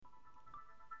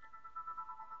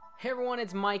Hey everyone,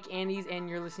 it's Mike Andes, and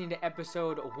you're listening to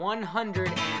episode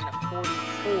 144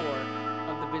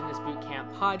 of the Business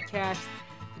Bootcamp podcast.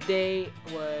 Today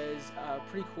was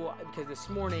pretty cool because this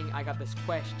morning I got this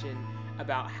question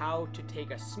about how to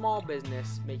take a small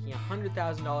business making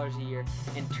 $100,000 a year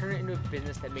and turn it into a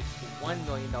business that makes $1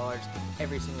 million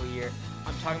every single year.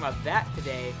 I'm talking about that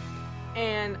today.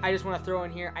 And I just want to throw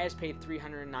in here, I just paid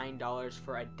 $309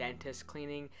 for a dentist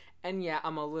cleaning, and yeah,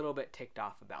 I'm a little bit ticked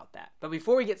off about that. But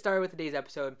before we get started with today's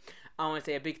episode, I want to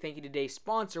say a big thank you to today's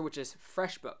sponsor, which is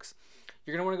FreshBooks.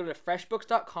 You're going to want to go to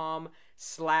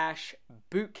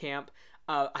freshbooks.com/bootcamp.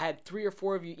 I had 3 or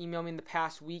 4 of you email me in the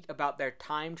past week about their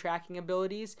time tracking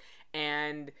abilities,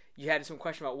 and you had some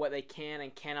question about what they can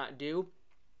and cannot do,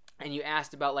 and you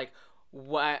asked about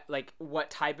what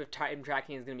type of time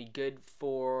tracking is going to be good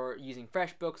for using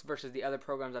FreshBooks versus the other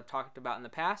programs I've talked about in the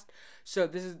past. So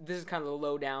this is kind of the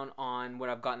lowdown on what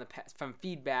I've gotten from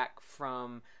feedback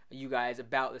from you guys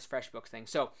about this FreshBooks thing.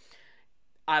 So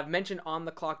I've mentioned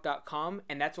ontheclock.com,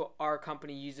 and that's what our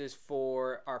company uses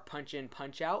for our punch in,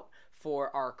 punch out for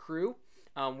our crew.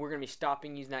 We're going to be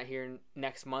stopping using that here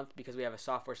next month because we have a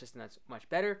software system that's much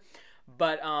better.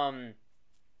 But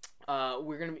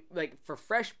we're going to be, for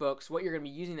FreshBooks, what you're going to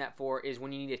be using that for is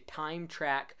when you need a time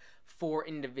track for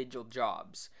individual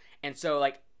jobs. And so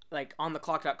like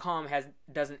ontheclock.com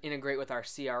doesn't integrate with our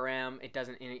CRM. It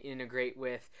doesn't integrate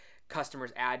with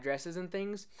customers' addresses and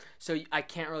things. So I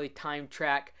can't really time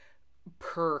track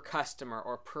per customer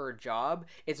or per job.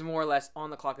 It's more or less On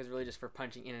the Clock is really just for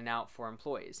punching in and out for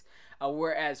employees.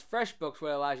 Whereas FreshBooks, what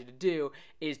it allows you to do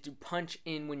is to punch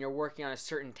in when you're working on a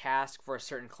certain task for a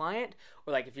certain client,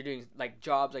 or if you're doing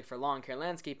jobs for lawn care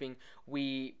landscaping,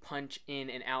 we punch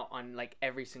in and out on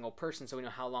every single person so we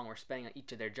know how long we're spending on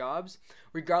each of their jobs,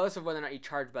 regardless of whether or not you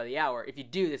charge by the hour. If you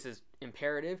do, this is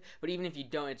imperative, but even if you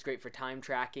don't, it's great for time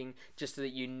tracking just so that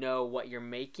you know what you're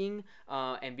making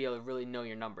and be able to really know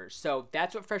your numbers. So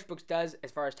that's what FreshBooks does as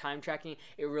far as time tracking.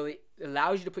 It really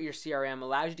allows you to put your CRM,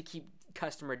 allows you to keep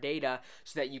customer data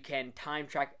so that you can time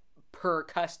track per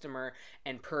customer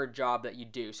and per job that you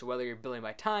do. So whether you're billing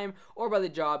by time or by the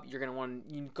job, you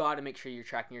got to make sure you're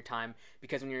tracking your time,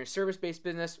 because when you're in a service-based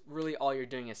business, really all you're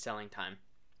doing is selling time.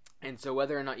 And so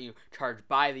whether or not you charge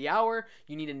by the hour,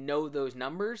 you need to know those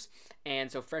numbers.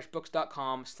 And so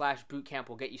freshbooks.com/bootcamp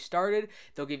will get you started.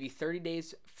 They'll give you 30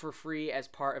 days for free as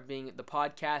part of being the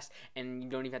podcast, and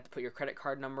you don't even have to put your credit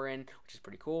card number in, which is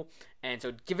pretty cool. And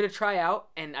so give it a try out,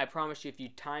 and I promise you, if you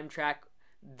time track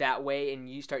that way and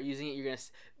you start using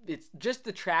it, it's just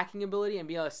the tracking ability and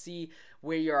be able to see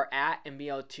where you're at and be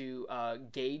able to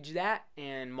gauge that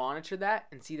and monitor that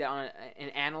and see that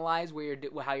and analyze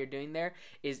how you're doing there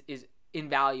is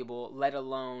invaluable, let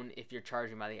alone if you're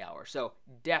charging by the hour. So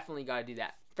definitely got to do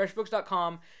that.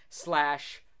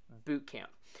 freshbooks.com/bootcamp.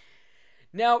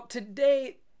 Now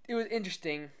today it was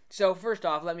interesting. So first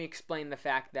off, let me explain the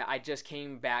fact that I just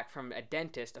came back from a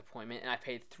dentist appointment and I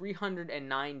paid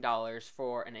 $309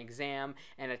 for an exam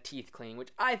and a teeth cleaning,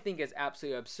 which I think is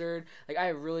absolutely absurd. I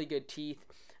have really good teeth.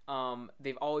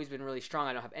 They've always been really strong.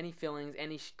 I don't have any fillings,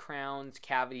 any crowns,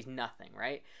 cavities, nothing,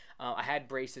 right? I had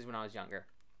braces when I was younger.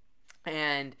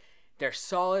 And they're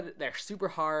solid. They're super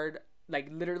hard.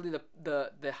 Literally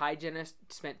the hygienist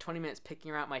spent 20 minutes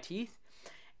picking out my teeth.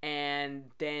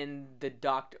 And then the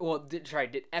doctor,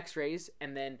 did x-rays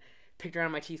and then picked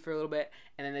around my teeth for a little bit.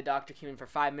 And then the doctor came in for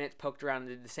 5 minutes, poked around and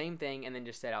did the same thing, and then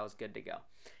just said I was good to go.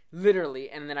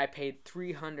 Literally. And then I paid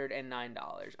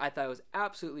 $309. I thought it was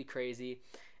absolutely crazy.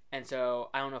 And so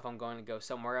I don't know if I'm going to go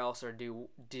somewhere else or do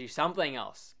something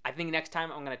else. I think next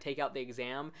time I'm going to take out the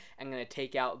exam. I'm going to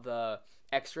take out the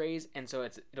x-rays. And so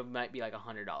it might be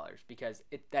 $100 because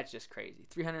that's just crazy.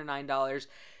 $309.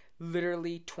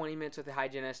 Literally 20 minutes with the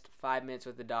hygienist, 5 minutes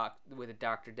with a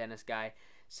doctor dentist guy.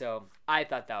 So I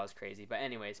thought that was crazy. But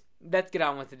anyways, let's get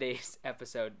on with today's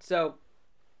episode. So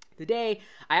today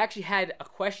I actually had a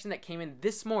question that came in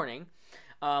this morning.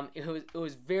 It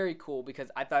was very cool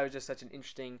because I thought it was just such an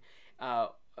interesting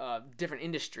different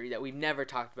industry that we've never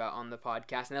talked about on the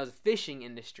podcast, and that was the fishing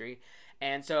industry.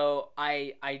 And so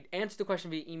I answered the question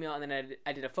via email, and then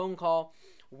I did a phone call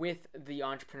with the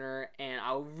entrepreneur, and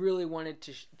I really wanted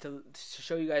to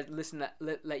show you guys,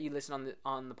 let you listen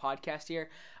on the podcast here,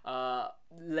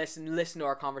 listen to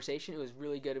our conversation. It was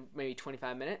really good, maybe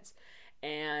 25 minutes,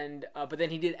 and but then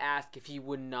he did ask if he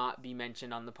would not be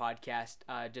mentioned on the podcast,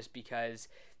 just because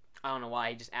I don't know why.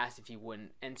 He just asked if he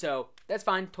wouldn't. And so that's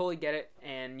fine. Totally get it.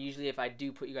 And usually if I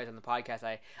do put you guys on the podcast,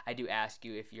 I do ask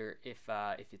you if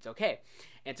it's okay.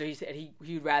 And so he said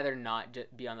he'd rather not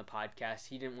be on the podcast.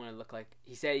 He didn't want to look like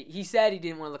he said he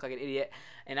didn't want to look like an idiot.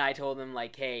 And I told him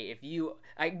like, hey,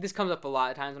 this comes up a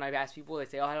lot of times when I've asked people. They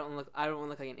say, oh, I don't want to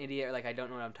look like an idiot, or like I don't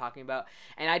know what I'm talking about.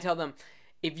 And I tell them,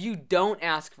 if you don't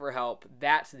ask for help,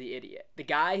 that's the idiot. The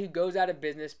guy who goes out of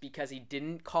business because he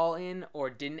didn't call in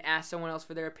or didn't ask someone else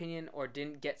for their opinion or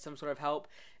didn't get some sort of help,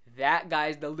 that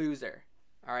guy's the loser.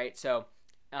 All right. So,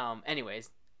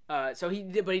 he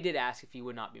did ask if he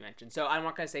would not be mentioned. So I'm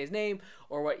not going to say his name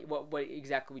or what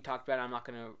exactly we talked about. I'm not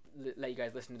going to let you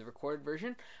guys listen to the recorded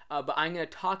version. But I'm going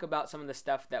to talk about some of the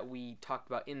stuff that we talked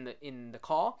about in the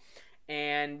call.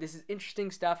 And this is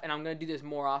interesting stuff, and I'm going to do this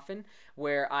more often,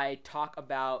 where I talk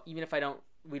about, even if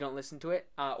we don't listen to it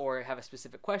or have a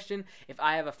specific question, if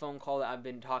I have a phone call that I've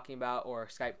been talking about, or a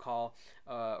Skype call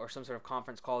or some sort of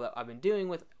conference call that I've been doing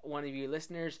with one of you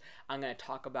listeners, I'm going to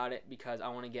talk about it because I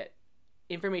want to get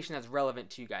information that's relevant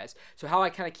to you guys. So how I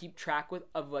kind of keep track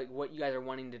of like what you guys are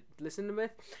wanting to listen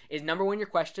with is, number one, your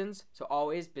questions. So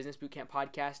always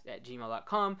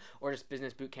businessbootcamppodcast@gmail.com or just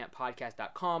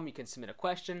businessbootcamppodcast.com. You can submit a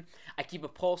question. I keep a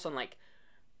pulse on like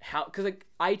how, because like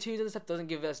iTunes and stuff doesn't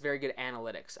give us very good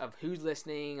analytics of who's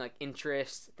listening, like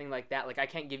interests, things like that. Like I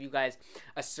can't give you guys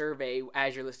a survey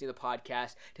as you're listening to the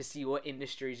podcast to see what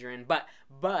industries you're in, but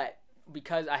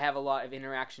because I have a lot of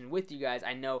interaction with you guys,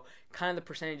 I know kind of the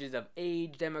percentages of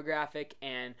age, demographic,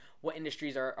 and what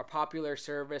industries are popular,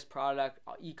 service, product,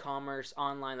 e-commerce,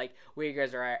 online, like where you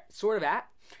guys are sort of at.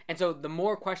 And so the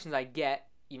more questions I get,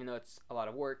 even though it's a lot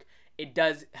of work, it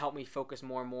does help me focus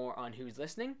more and more on who's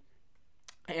listening.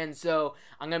 And so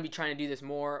I'm going to be trying to do this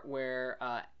more where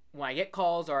when I get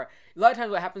calls, or a lot of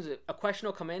times what happens is a question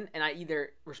will come in and I either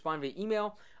respond via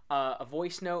email, a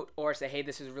voice note, or say, hey,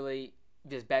 this is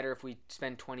better if we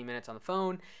spend 20 minutes on the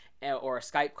phone or a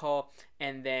Skype call,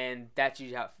 and then that's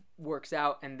usually how it works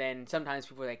out. And then sometimes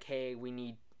people are like, hey, we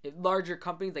need larger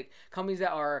companies, like companies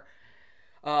that are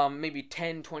maybe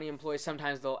 10, 20 employees.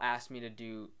 Sometimes they'll ask me to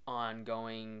do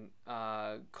ongoing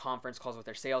conference calls with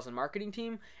their sales and marketing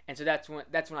team, and so that's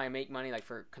when I make money, like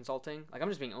for consulting. Like I'm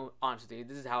just being honest with you.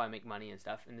 This is how I make money and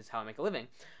stuff, and this is how I make a living.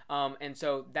 And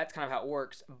so that's kind of how it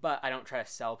works. But I don't try to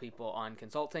sell people on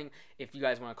consulting. If you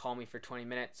guys want to call me for 20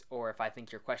 minutes, or if I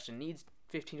think your question needs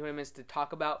 15, 20 minutes to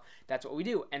talk about, that's what we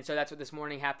do. And so that's what this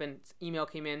morning happened. Email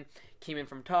came in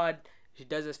from Todd. She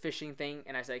does this fishing thing,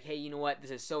 and I was like, hey, you know what?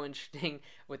 This is so interesting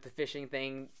with the fishing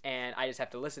thing, and I just have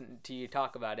to listen to you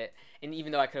talk about it. And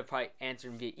even though I could have probably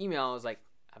answered via email, I was like,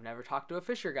 I've never talked to a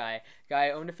fisher guy. Guy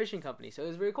owned a fishing company, so it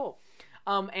was very cool.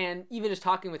 And even just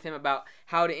talking with him about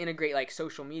how to integrate like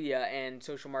social media and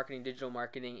social marketing, digital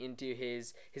marketing into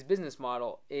his business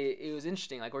model, it was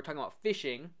interesting. Like we're talking about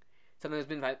fishing, something that's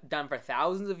been done for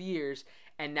thousands of years,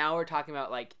 and now we're talking about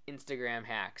like Instagram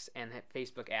hacks and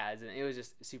Facebook ads, and it was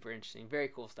just super interesting, very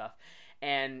cool stuff,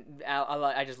 and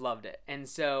I just loved it. And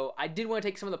so I did want to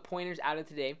take some of the pointers out of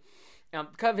today. Kind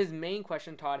of his main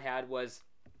question Todd had was,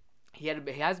 he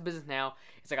has a business now.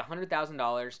 It's like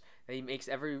 $100,000 that he makes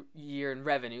every year in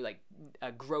revenue, like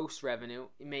gross revenue,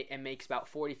 and makes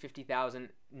about $50,000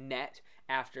 net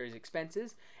after his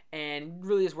expenses, and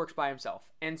really just works by himself.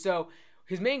 And so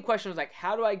his main question was like,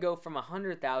 how do I go from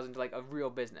 $100,000 to like a real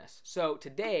business? So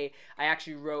today I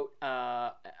actually wrote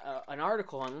an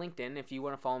article on LinkedIn. If you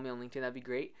want to follow me on LinkedIn, that'd be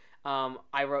great.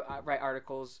 I write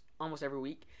articles almost every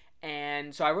week.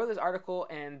 And so I wrote this article,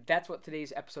 and that's what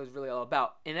today's episode is really all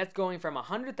about. And that's going from a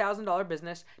 $100,000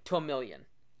 business to $1 million.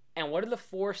 And what are the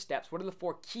 4 steps? What are the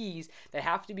 4 keys that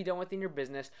have to be done within your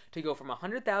business to go from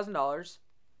 $100,000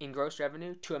 in gross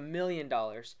revenue to $1 million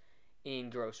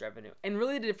in gross revenue? And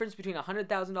really the difference between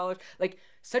 $100,000,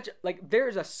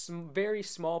 there's a very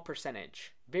small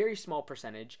percentage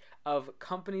of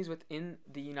companies within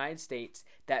the United States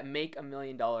that make $1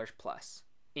 million plus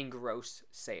in gross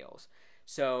sales.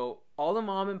 So all the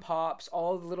mom and pops,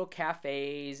 all the little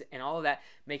cafes and all of that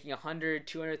making $100,000,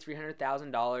 $200,000,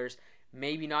 $300,000,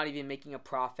 maybe not even making a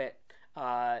profit.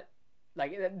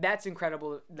 That's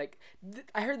incredible.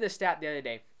 I heard this stat the other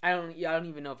day. I don't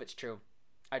even know if it's true.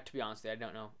 To be honest with you, I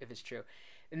don't know if it's true.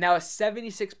 And that was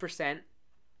 76%.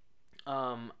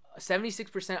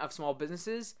 76% of small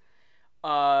businesses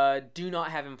do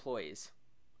not have employees.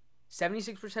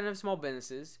 76% of small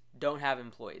businesses don't have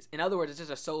employees. In other words, it's just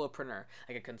a solopreneur,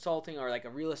 like a consulting or like a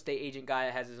real estate agent guy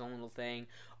that has his own little thing,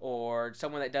 or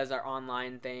someone that does our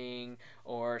online thing,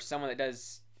 or someone that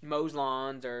does mows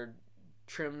lawns or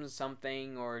trims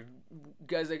something, or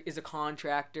is a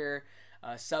contractor,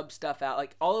 sub stuff out,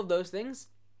 like all of those things.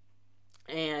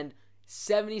 And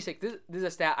 76. This is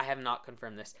a stat, I have not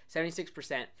confirmed this.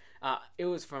 76%. It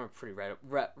was from a pretty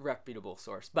reputable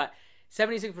source, but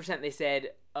 76% they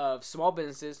said of small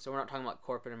businesses. So we're not talking about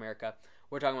corporate America.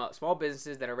 We're talking about small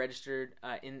businesses that are registered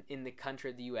in the country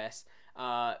of the U.S.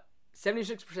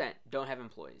 76% don't have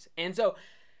employees, and so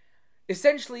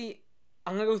essentially,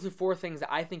 I'm going to go through 4 things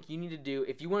that I think you need to do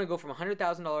if you want to go from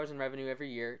 $100,000 in revenue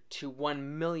every year to $1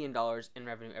 million in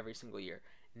revenue every single year.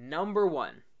 Number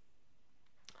 1,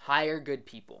 hire good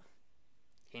people.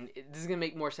 And this is going to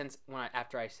make more sense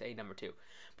after I say number 2.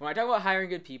 But when I talk about hiring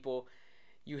good people,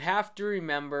 you have to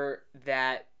remember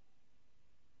that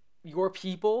your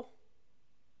people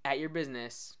at your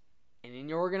business and in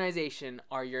your organization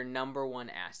are your number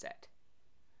 1 asset.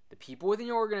 The people within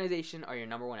your organization are your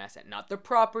number 1 asset, not the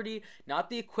property, not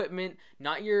the equipment,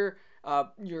 not your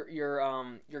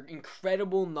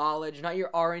incredible knowledge, not your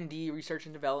R&D, research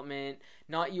and development,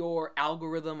 not your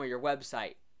algorithm or your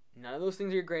website. None of those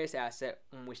things are your greatest asset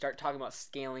when we start talking about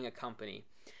scaling a company.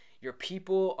 Your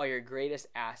people are your greatest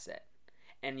asset,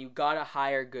 and you gotta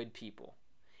hire good people.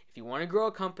 If you want to grow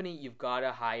a company, you've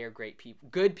gotta hire great people,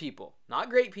 good people, not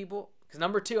great people. Because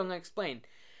number 2, I'm gonna explain.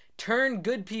 Turn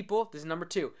good people, this is number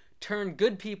 2, turn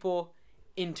good people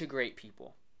into great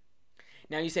people.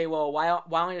 Now you say, well, why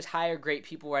don't I just hire great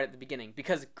people right at the beginning?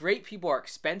 Because great people are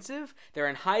expensive, they're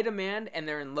in high demand, and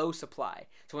they're in low supply.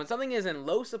 So when something is in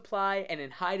low supply and in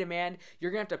high demand,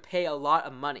 you're going to have to pay a lot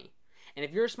of money. And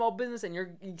if you're a small business and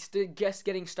you're just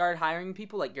getting started hiring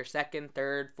people, like your 2nd,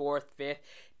 3rd, 4th, 5th,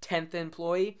 10th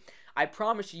employee, I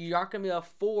promise you're not going to be able to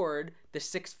afford the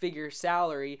 6-figure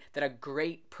salary that a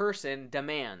great person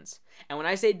demands. And when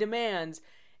I say demands,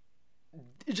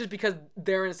 it's just because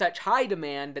they're in such high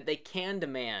demand that they can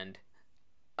demand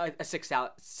a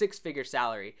 6-figure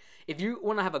salary. If you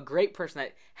want to have a great person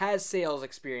that has sales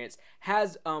experience,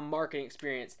 has marketing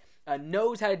experience,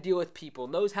 knows how to deal with people,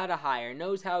 knows how to hire,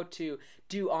 knows how to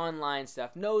do online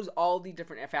stuff, knows all the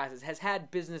different facets, has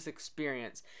had business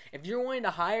experience. If you're wanting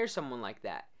to hire someone like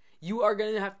that, you are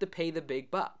going to have to pay the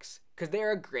big bucks because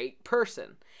they're a great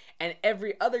person. And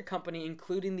every other company,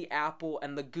 including the Apple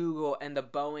and the Google and the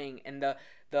Boeing and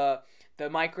the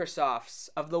Microsofts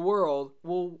of the world,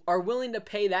 are willing to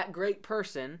pay that great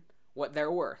person what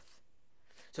they're worth.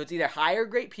 So it's either hire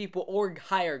great people or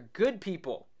hire good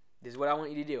people. This is what I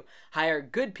want you to do. Hire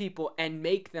good people and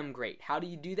make them great. How do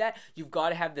you do that? You've got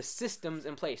to have the systems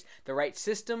in place. The right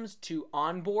systems to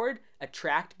onboard,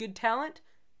 attract good talent,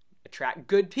 attract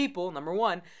good people, number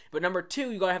 1. But number 2,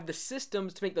 you got to have the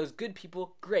systems to make those good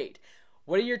people great.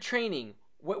 What are your training?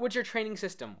 What's your training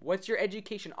system? What's your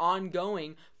education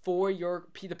ongoing for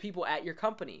the people at your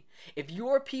company? If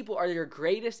your people are your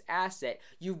greatest asset,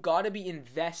 you've got to be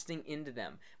investing into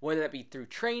them, whether that be through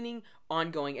training,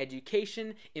 ongoing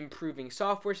education, improving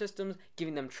software systems,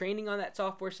 giving them training on that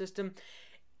software system.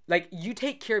 Like, you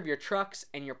take care of your trucks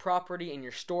and your property and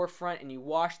your storefront and you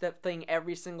wash that thing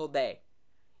every single day.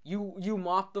 You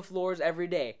mop the floors every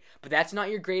day, but that's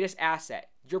not your greatest asset.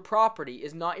 Your property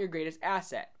is not your greatest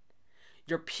asset.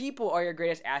 Your people are your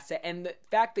greatest asset, and the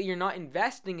fact that you're not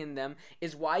investing in them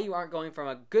is why you aren't going from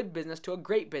a good business to a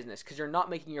great business, because you're not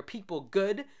making your people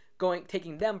good,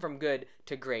 taking them from good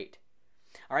to great.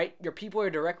 All right, your people are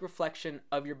a direct reflection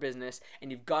of your business,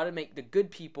 and you've got to make the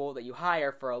good people that you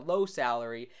hire for a low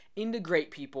salary into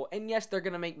great people. And yes, they're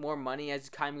going to make more money as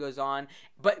time goes on,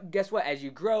 but guess what? As you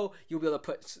grow, you'll be able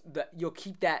to you'll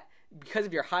keep that, because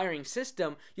of your hiring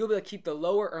system, you'll be able to keep the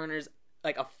lower earners,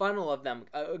 like a funnel of them,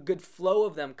 a good flow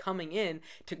of them coming in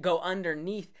to go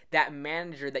underneath that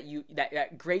manager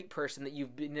that great person that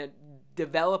you've been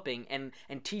developing and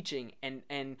teaching and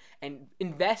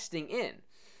investing in.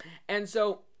 And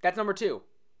so that's number 2.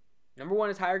 Number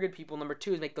 1 is hire good people. Number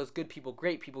 2 is make those good people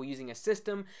great people using a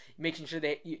system, making sure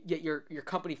that your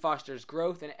company fosters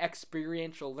growth and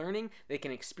experiential learning. They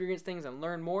can experience things and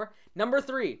learn more. Number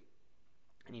 3,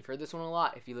 and you've heard this one a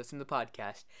lot if you listen to the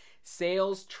podcast,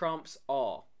 sales trumps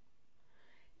all.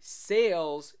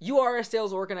 You are a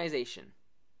sales organization.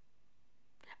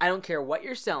 I don't care what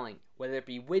you're selling, whether it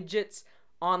be widgets,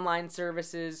 online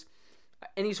services,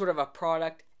 any sort of a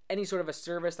product, any sort of a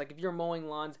service. Like if you're mowing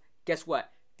lawns, guess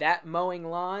what? That mowing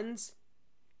lawns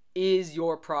is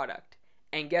your product.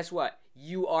 And guess what?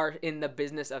 You are in the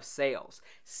business of sales.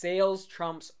 Sales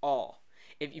trumps all.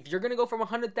 If you're going to go from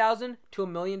 $100,000 to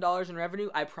 $1 million in revenue,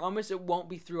 I promise it won't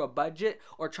be through a budget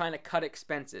or trying to cut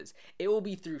expenses. It will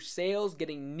be through sales,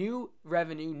 getting new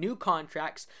revenue, new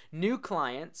contracts, new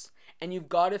clients, and you've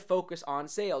got to focus on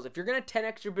sales. If you're going to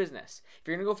 10x your business, if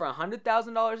you're going to go from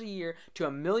 $100,000 a year to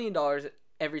 $1 million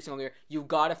every single year, you've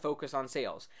got to focus on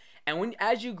sales. And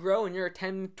as you grow and you're a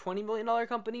 $10, $20 million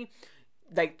company,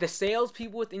 like the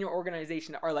salespeople within your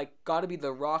organization are like got to be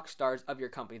the rock stars of your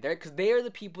company there, because they are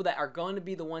the people that are going to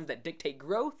be the ones that dictate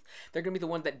growth. They're going to be the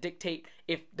ones that dictate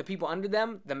if the people under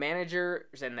them, the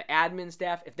managers and the admin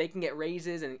staff, if they can get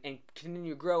raises and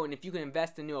continue to grow, and if you can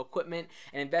invest in new equipment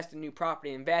and invest in new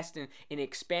property, invest in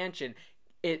expansion.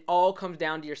 It all comes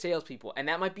down to your salespeople, and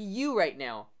that might be you right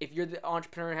now. If you're the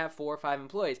entrepreneur and have 4 or 5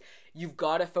 employees, you've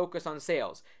got to focus on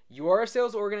sales. You are a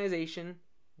sales organization.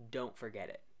 Don't forget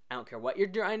it. I don't care what you're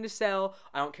trying to sell.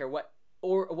 I don't care what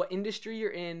industry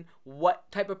you're in, what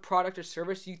type of product or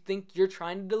service you think you're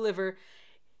trying to deliver.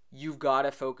 You've got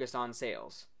to focus on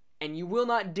sales. And you will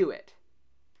not do it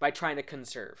by trying to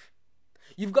conserve.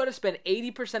 You've got to spend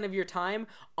 80% of your time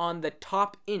on the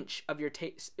top inch of your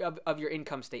of your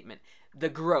income statement, the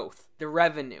growth, the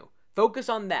revenue. Focus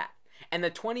on that. And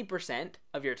the 20%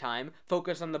 of your time,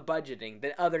 focus on the budgeting.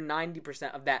 The other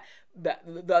 90% of that,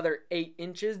 the other 8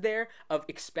 inches there of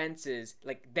expenses,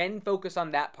 like then focus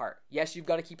on that part. Yes, you've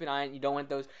got to keep an eye on, you don't want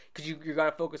those, because you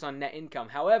got to focus on net income.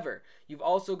 However, you've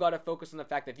also got to focus on the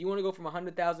fact that if you want to go from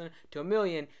 100,000 to $1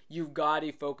 million, you've got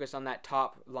to focus on that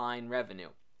top line revenue.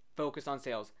 Focus on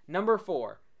sales. Number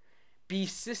 4, be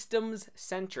systems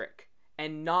centric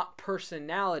and not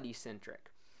personality centric.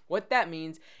 What that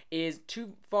means is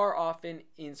too far often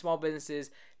in small businesses,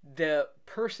 the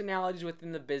personalities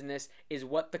within the business is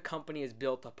what the company is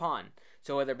built upon.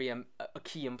 So whether it be a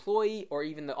key employee or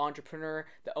even the entrepreneur,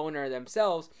 the owner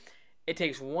themselves, it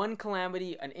takes one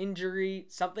calamity, an injury,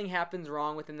 something happens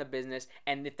wrong within the business,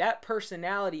 and if that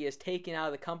personality is taken out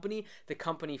of the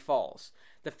company falls.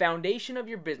 The foundation of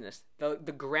your business,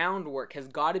 the groundwork has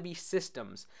got to be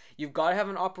systems. You've got to have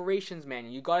an operations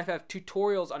manual. You've got to have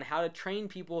tutorials on how to train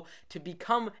people to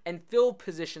become and fill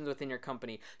positions within your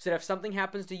company. So that if something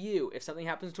happens to you, if something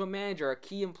happens to a manager or a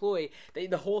key employee,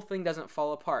 the whole thing doesn't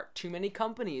fall apart. Too many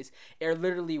companies are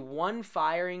literally one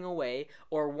firing away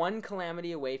or one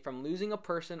calamity away from losing a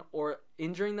person or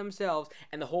injuring themselves,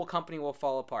 and the whole company will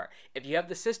fall apart. If you have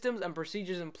the systems and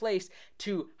procedures in place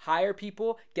to hire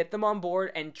people, get them on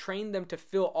board, and train them to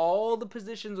fill all the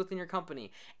positions within your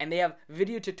company, and they have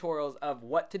video tutorials of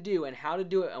what to do and how to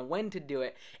do it and when to do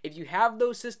it, if you have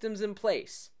those systems in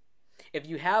place, if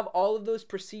you have all of those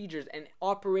procedures and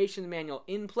operations manual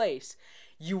in place,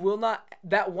 you will not,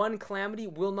 that one calamity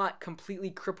will not completely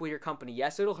cripple your company.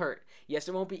 Yes, it'll hurt. Yes,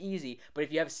 it won't be easy, but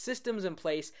if you have systems in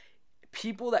place,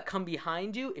 people that come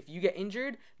behind you, if you get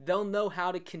injured, they'll know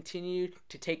how to continue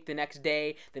to take the next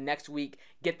day, the next week,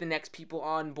 get the next people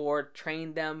on board,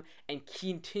 train them, and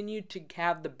continue to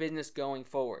have the business going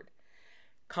forward.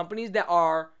 Companies that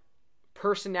are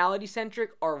personality-centric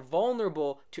are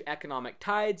vulnerable to economic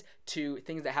tides, to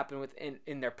things that happen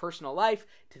in their personal life,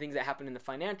 to things that happen in the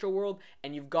financial world,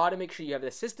 and you've got to make sure you have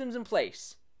the systems in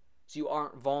place so you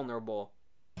aren't vulnerable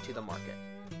to the market.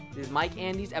 This is Mike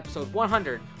Andes, episode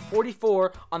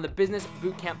 144 on the Business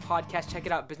Bootcamp Podcast. Check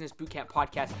it out,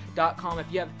 businessbootcamppodcast.com. If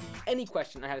you have any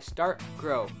question on how to start,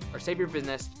 grow, or save your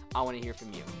business, I want to hear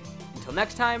from you. Until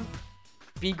next time,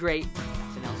 be great.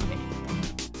 Nothing else.